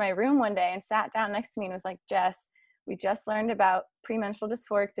came into my room one day and sat down next to me and was like, Jess, we just learned about premenstrual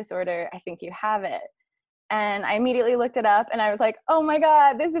dysphoric disorder. I think you have it. And I immediately looked it up and I was like, oh my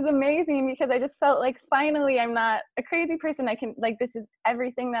God, this is amazing, because I just felt like finally I'm not a crazy person. I can, like, this is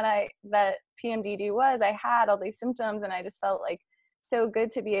everything that PMDD was. I had all these symptoms and I just felt like so good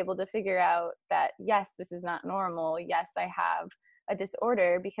to be able to figure out that, yes, this is not normal. Yes, I have a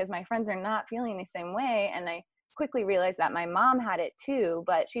disorder, because my friends are not feeling the same way. And I quickly realized that my mom had it too,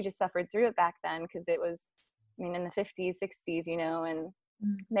 but she just suffered through it back then because it was, I mean, in the 50s, 60s, you know, and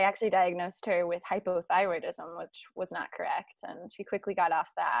they actually diagnosed her with hypothyroidism, which was not correct. And she quickly got off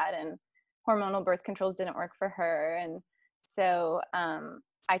that, and hormonal birth controls didn't work for her. And so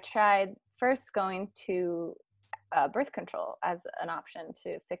I tried first going to birth control as an option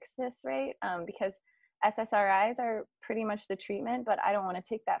to fix this, right? Because SSRIs are pretty much the treatment, but I don't want to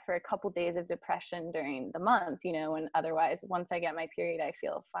take that for a couple days of depression during the month, you know, and otherwise, once I get my period, I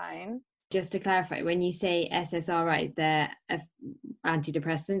feel fine. Just to clarify, when you say SSRIs, they're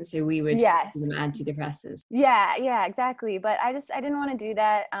antidepressants, so we would yes. call them antidepressants. Yeah, exactly. But I didn't want to do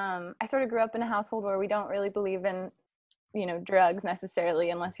that. I sort of grew up in a household where we don't really believe in, you know, drugs necessarily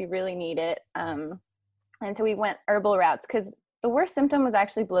unless you really need it. And so we went herbal routes, because the worst symptom was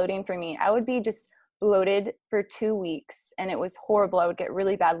actually bloating for me. I would be just bloated for 2 weeks and it was horrible. I would get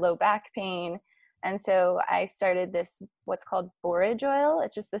really bad low back pain. And so I started this, what's called borage oil.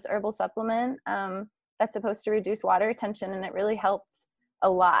 It's just this herbal supplement that's supposed to reduce water retention. And it really helped a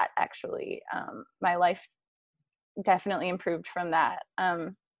lot, actually. My life definitely improved from that.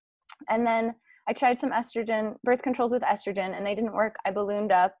 And then I tried some estrogen, birth controls with estrogen, and they didn't work. I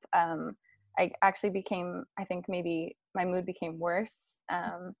ballooned up. I actually became, I think maybe my mood became worse.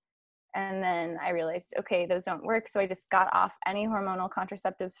 And then I realized, okay, those don't work. So I just got off any hormonal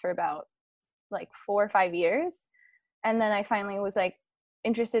contraceptives for about like 4 or 5 years. And then I finally was like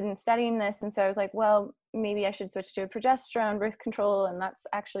interested in studying this. And so I was like, well, maybe I should switch to a progesterone birth control. And that's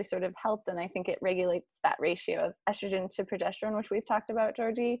actually sort of helped. And I think it regulates that ratio of estrogen to progesterone, which we've talked about,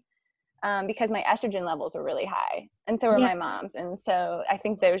 Georgie, because my estrogen levels were really high. And so were my mom's. And so I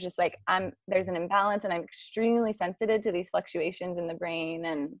think there was just like, there's an imbalance, and I'm extremely sensitive to these fluctuations in the brain.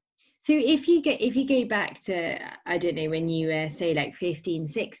 And so if you go back to, I don't know, when you were say like 15,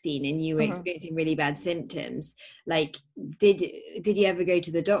 16 and you were experiencing really bad symptoms, like did you ever go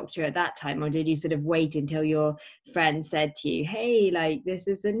to the doctor at that time, or did you sort of wait until your friend said to you, hey, like this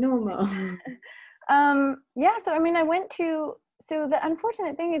isn't normal? So I mean, so the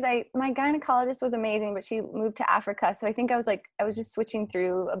unfortunate thing is my gynecologist was amazing, but she moved to Africa. So I think I was just switching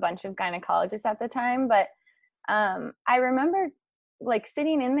through a bunch of gynecologists at the time. But I remember like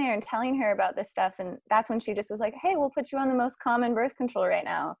sitting in there and telling her about this stuff. And that's when she just was like, hey, we'll put you on the most common birth control right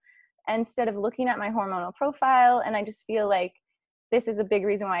now, instead of looking at my hormonal profile. And I just feel like this is a big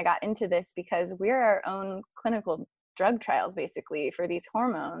reason why I got into this, because we're our own clinical drug trials basically for these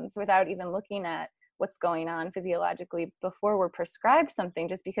hormones, without even looking at what's going on physiologically before we're prescribed something,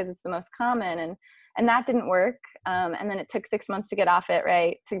 just because it's the most common. And that didn't work. And then it took 6 months to get off it,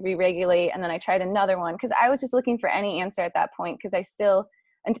 right, to re-regulate. And then I tried another one, because I was just looking for any answer at that point, because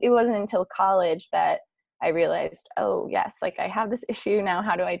and it wasn't until college that I realized, oh yes, like I have this issue now,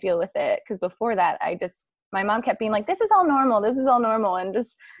 how do I deal with it? Because before that, my mom kept being like, this is all normal, and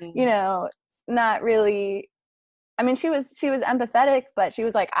just, you know, not really I mean, she was empathetic, but she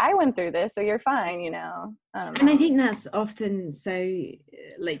was like, I went through this, so you're fine, you know. And I think that's often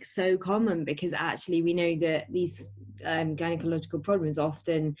so common, because actually we know that these gynecological problems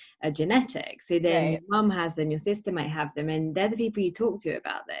often are genetic. So then Right. your mum has them, your sister might have them, and they're the people you talk to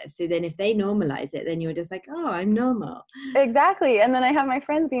about this. So then if they normalize it, then you're just like, oh, I'm normal. Exactly. And then I have my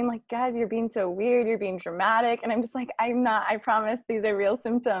friends being like, God, you're being so weird, you're being dramatic. And I'm just like, I'm not, I promise these are real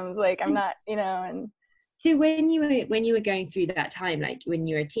symptoms. Like, I'm not, you know. And so when you were going through that time, like when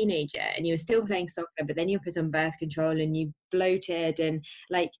you were a teenager and you were still playing soccer, but then you were put on birth control and you bloated, and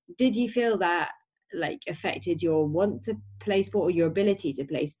like, did you feel that like affected your want to play sport or your ability to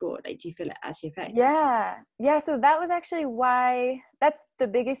play sport? Like, do you feel it actually affected? yeah, so that was actually that's the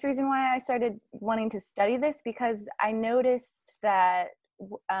biggest reason why I started wanting to study this, because I noticed that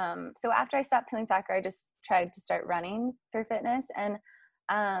so after I stopped playing soccer, I just tried to start running for fitness. And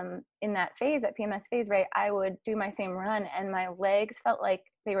in that phase, that PMS phase, right, I would do my same run and my legs felt like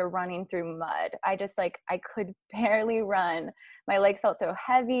they were running through mud. I could barely run. My legs felt so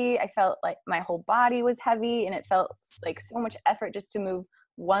heavy. I felt like my whole body was heavy, and it felt like so much effort just to move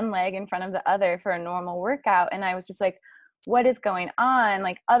one leg in front of the other for a normal workout. And I was just like, what is going on?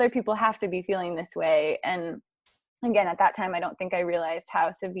 Like, other people have to be feeling this way. And again, at that time, I don't think I realized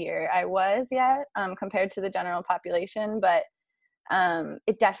how severe I was yet, compared to the general population, but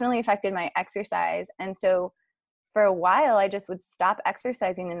it definitely affected my exercise. And so for a while, I just would stop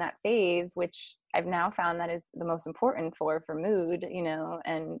exercising in that phase, which I've now found that is the most important for mood, you know,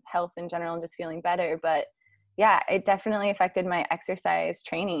 and health in general, and just feeling better. But yeah, it definitely affected my exercise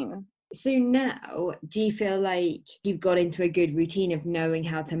training. So now, do you feel like you've got into a good routine of knowing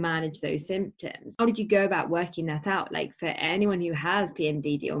how to manage those symptoms? How did you go about working that out? Like, for anyone who has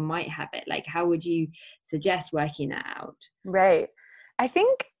PMDD or might have it, like, how would you suggest working that out? Right.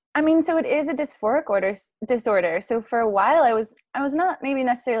 So it is a dysphoric disorder. So for a while I was not maybe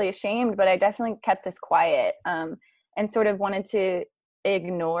necessarily ashamed, but I definitely kept this quiet, and sort of wanted to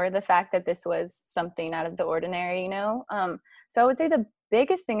ignore the fact that this was something out of the ordinary, you know? So I would say the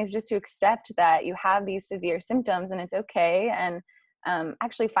biggest thing is just to accept that you have these severe symptoms and it's okay. And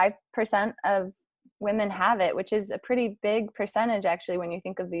actually 5% of women have it, which is a pretty big percentage actually when you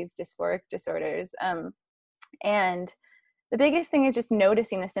think of these dysphoric disorders. And the biggest thing is just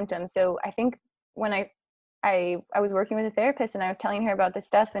noticing the symptoms. So I think when I was working with a therapist and I was telling her about this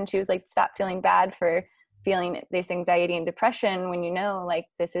stuff, and she was like, stop feeling bad for feeling this anxiety and depression when you know, like,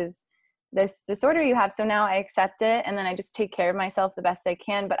 this is this disorder you have. So now I accept it, and then I just take care of myself the best I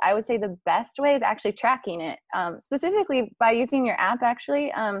can. But I would say the best way is actually tracking it, specifically by using your app.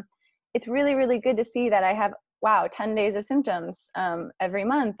 Actually, it's really, really good to see that I have, 10 days of symptoms every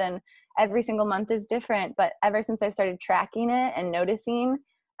month, and every single month is different. But ever since I started tracking it and noticing,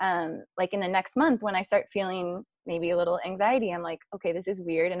 like in the next month when I start feeling maybe a little anxiety, I'm like, okay, this is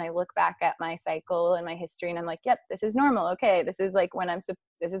weird. And I look back at my cycle and my history and I'm like, yep, this is normal. Okay, this is like when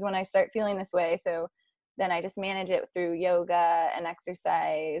I start feeling this way. So then I just manage it through yoga and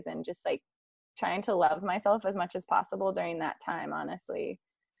exercise and just like trying to love myself as much as possible during that time, honestly.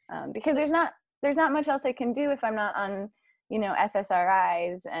 Because there's not much else I can do if I'm not on,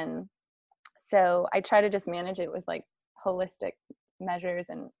 SSRIs. And so I try to just manage it with like holistic measures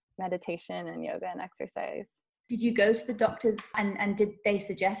and meditation and yoga and exercise. Did you go to the doctors and did they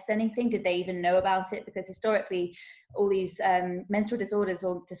suggest anything? Did they even know about it? Because historically, all these menstrual disorders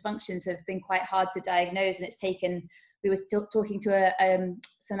or dysfunctions have been quite hard to diagnose, and it's taken, we were still talking to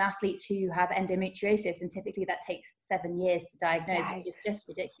some athletes who have endometriosis, and typically that takes 7 years to diagnose, Yikes. which is just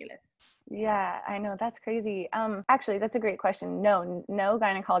ridiculous. Yeah, I know, that's crazy. Actually, that's a great question. No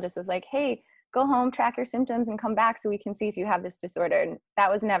gynecologist was like, hey, go home, track your symptoms, and come back so we can see if you have this disorder. And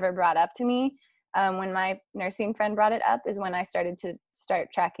that was never brought up to me. When my nursing friend brought it up is when I started to start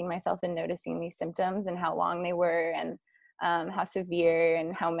tracking myself and noticing these symptoms and how long they were, and how severe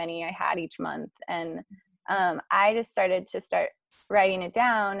and how many I had each month. And I just started writing it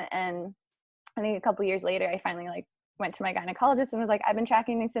down. And I think a couple years later, I finally went to my gynecologist and was like, I've been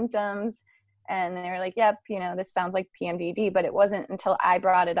tracking these symptoms. And they were like, yep, this sounds like PMDD. But it wasn't until I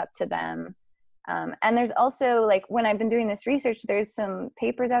brought it up to them. And there's also, when I've been doing this research, there's some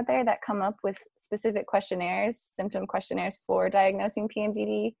papers out there that come up with specific symptom questionnaires for diagnosing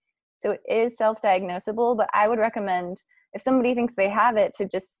PMDD. So it is self-diagnosable, but I would recommend, if somebody thinks they have it, to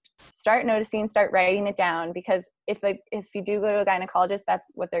just start noticing, start writing it down, because if you do go to a gynecologist, that's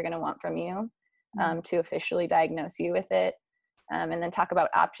what they're going to want from you, to officially diagnose you with it, and then talk about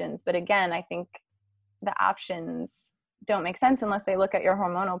options. But again, I think the options don't make sense unless they look at your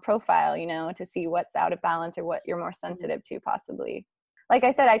hormonal profile, to see what's out of balance or what you're more sensitive to possibly. like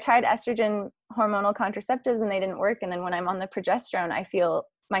I said, I tried estrogen hormonal contraceptives and they didn't work. And then when I'm on the progesterone, I feel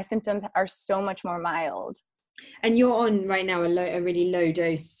my symptoms are so much more mild. And you're on right now a really low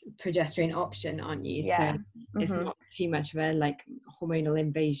dose progesterone option, aren't you? Yeah. So it's not too much of a like hormonal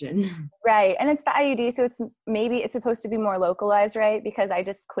invasion. Right. And it's the IUD, so it's supposed to be more localized, right? Because I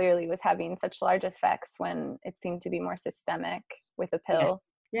just clearly was having such large effects when it seemed to be more systemic with a pill.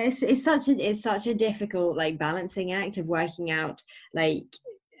 Yeah, it's such a difficult like balancing act of working out, like,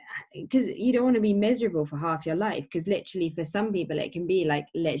 because you don't want to be miserable for half your life, because literally for some people it can be like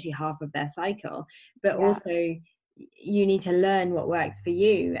literally half of their cycle, but also you need to learn what works for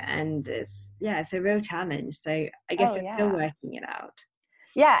you, and it's a real challenge. So I guess you're still working it out.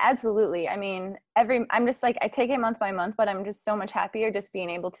 Yeah, absolutely. I mean, I'm just like, I take it month by month, but I'm just so much happier just being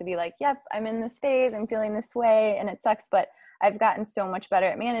able to be like, yep, I'm in this phase, I'm feeling this way, and it sucks, but I've gotten so much better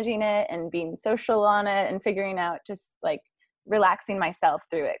at managing it and being social on it and figuring out just like relaxing myself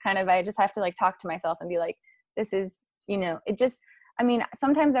through it. Kind of, I just have to like talk to myself and be like, this is, it just, I mean,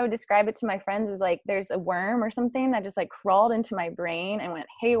 sometimes I would describe it to my friends as like, there's a worm or something that just like crawled into my brain and went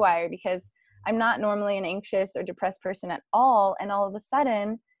haywire, because I'm not normally an anxious or depressed person at all. And all of a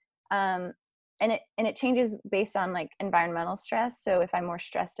sudden, and it changes based on like environmental stress. So if I'm more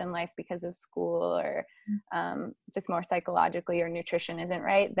stressed in life because of school or just more psychologically, or nutrition isn't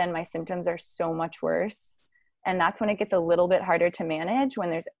right, then my symptoms are so much worse. And that's when it gets a little bit harder to manage,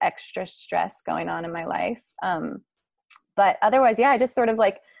 when there's extra stress going on in my life. But otherwise, I just sort of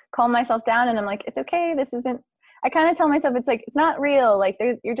like calm myself down and I'm like, it's okay. I kind of tell myself it's like, it's not real. Like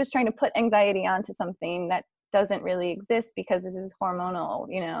you're just trying to put anxiety onto something that doesn't really exist because this is hormonal,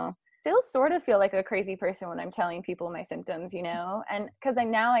 Still sort of feel like a crazy person when I'm telling people my symptoms, and because I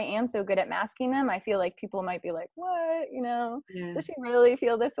am so good at masking them, I feel like people might be like, what, does she really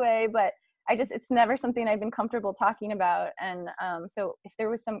feel this way? But it's never something I've been comfortable talking about. And so if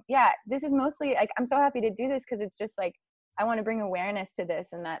there was this is mostly like, I'm so happy to do this because it's just like, I want to bring awareness to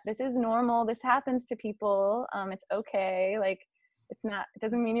this, and that this is normal. This happens to people. It's okay. Like, it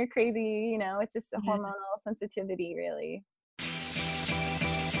doesn't mean you're crazy, it's just a hormonal sensitivity, really.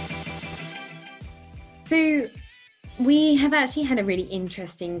 So we have actually had a really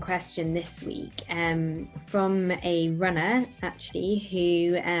interesting question this week from a runner, actually,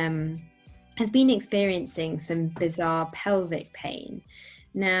 who has been experiencing some bizarre pelvic pain.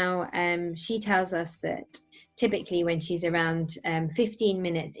 Now, she tells us that typically when she's around 15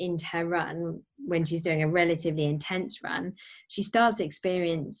 minutes into her run, when she's doing a relatively intense run, she starts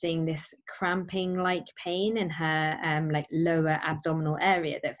experiencing this cramping-like pain in her like lower abdominal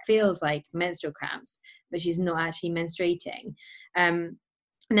area that feels like menstrual cramps, but she's not actually menstruating.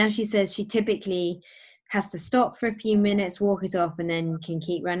 Now she says she typically has to stop for a few minutes, walk it off, and then can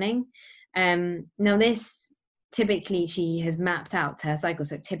keep running. Now this typically she has mapped out her cycle,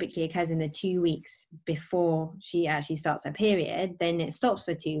 so it typically occurs in the 2 weeks before she actually starts her period, then it stops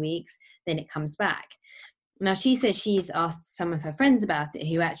for 2 weeks, then it comes back. Now she says she's asked some of her friends about it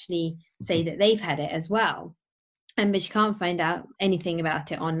who actually say that they've had it as well, but she can't find out anything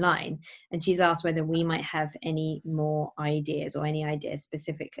about it online, and she's asked whether we might have any more ideas or any ideas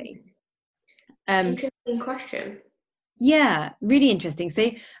specifically. Interesting question. Yeah, really interesting.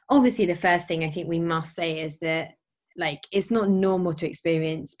 So obviously the first thing I think we must say is that like it's not normal to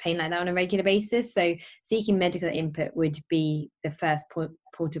experience pain like that on a regular basis. So seeking medical input would be the first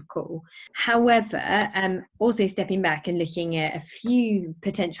port of call. However, also stepping back and looking at a few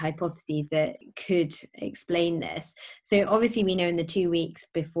potential hypotheses that could explain this. So obviously we know in the 2 weeks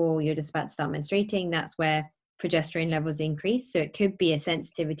before you're just about to start menstruating, that's where progesterone levels increase. So it could be a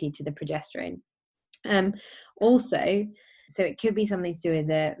sensitivity to the progesterone. Also, so it could be something to do with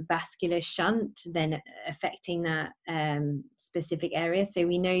the vascular shunt then affecting that specific area. So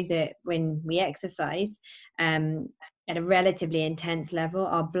we know that when we exercise at a relatively intense level,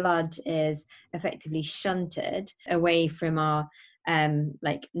 our blood is effectively shunted away from our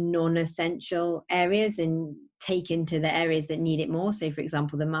like non-essential areas and taken to the areas that need it more, so for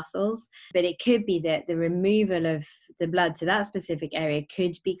example the muscles. But it could be that the removal of the blood to that specific area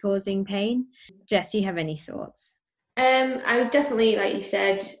could be causing pain. Jess, do you have any thoughts? I would definitely, like you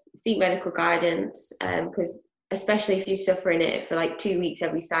said, seek medical guidance, because especially if you're suffering it for like 2 weeks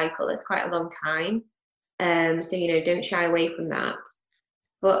every cycle, it's quite a long time. So don't shy away from that.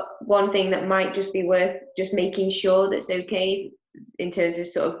 But one thing that might just be worth just making sure that's okay is in terms of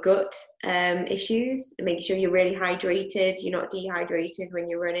sort of gut issues, and making sure you're really hydrated, you're not dehydrated when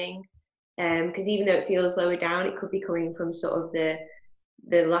you're running, because even though it feels lower down, it could be coming from sort of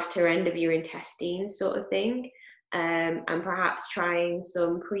the latter end of your intestines sort of thing. And perhaps trying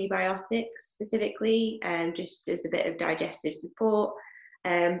some prebiotics specifically, just as a bit of digestive support.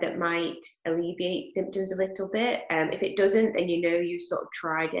 that might alleviate symptoms a little bit. If it doesn't, then you know you sort of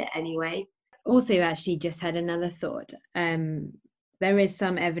tried it anyway. Also, actually, just had another thought. There is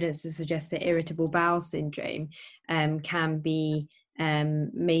some evidence to suggest that irritable bowel syndrome can be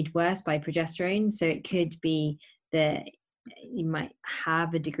made worse by progesterone. So it could be that you might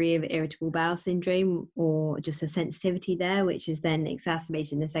have a degree of irritable bowel syndrome or just a sensitivity there, which is then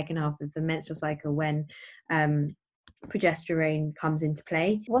exacerbated in the second half of the menstrual cycle when progesterone comes into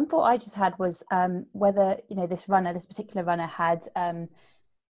play. One thought I just had was whether, this particular runner had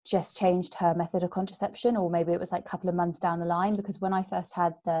just changed her method of contraception, or maybe it was like a couple of months down the line, because when I first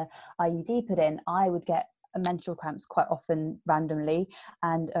had the IUD put in, I would get menstrual cramps quite often randomly,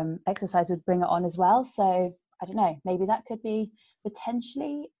 and exercise would bring it on as well. So I don't know, maybe that could be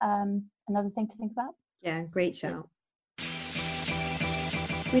potentially another thing to think about. Yeah, great shout.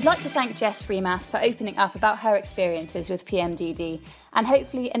 We'd like to thank Jess Freemass for opening up about her experiences with PMDD and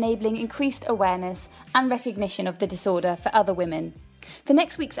hopefully enabling increased awareness and recognition of the disorder for other women. For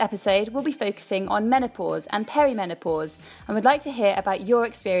next week's episode, we'll be focusing on menopause and perimenopause, and would like to hear about your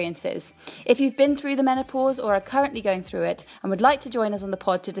experiences. If you've been through the menopause or are currently going through it and would like to join us on the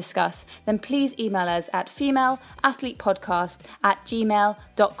pod to discuss, then please email us at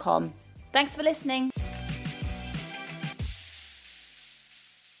femaleathletepodcast@gmail.com. Thanks for listening.